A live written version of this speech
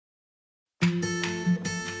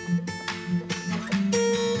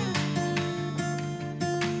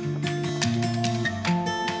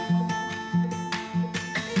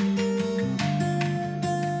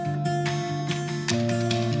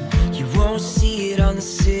the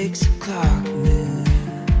 6 o'clock news.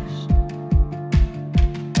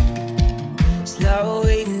 Slow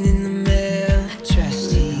waiting in the mail,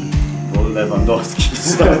 trust you. Lewandowski.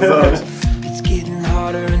 It's getting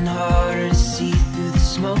harder and harder to see through the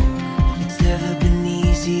smoke. It's never been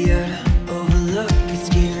easier to overlook. It's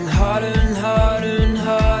getting harder and harder and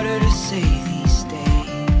harder to say these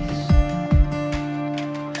days.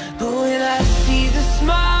 But when I see the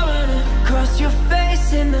smile run across your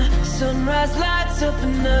face and the sunrise lights up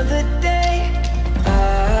another day,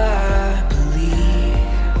 I believe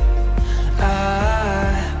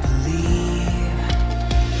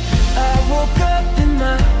I woke up and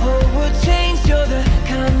my whole world changed. You're the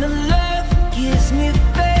kind of love that gives me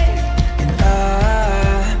faith, and I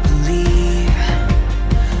believe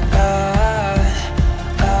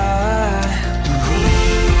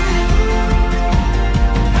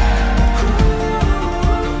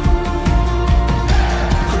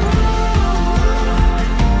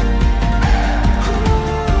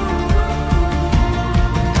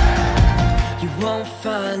you won't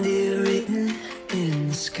find it written in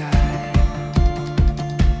the sky.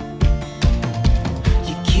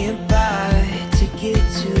 You can't buy a ticket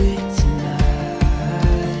to it tonight.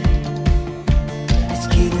 It's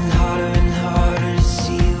getting harder and harder to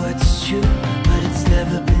see what's true, but it's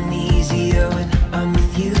never been easier when I'm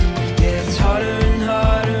with you. Yeah, it's harder and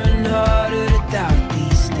harder and harder to doubt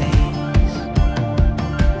these days.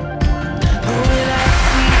 But when I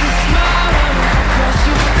see the smile run across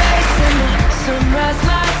your face and the sunrise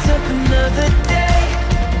lights up another day,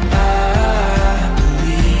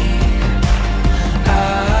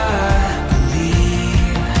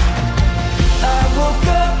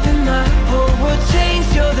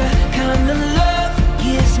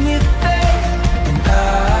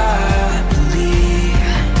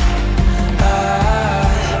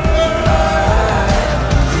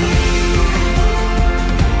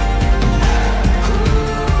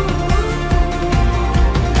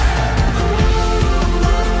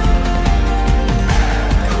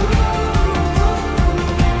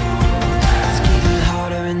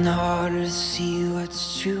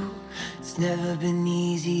 never been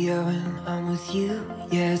easier when I'm with you.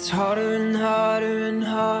 Yeah, it's harder and harder and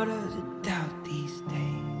harder to doubt these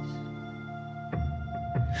days.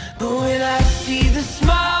 But when I see the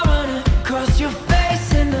smile run across your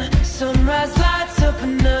face and the sunrise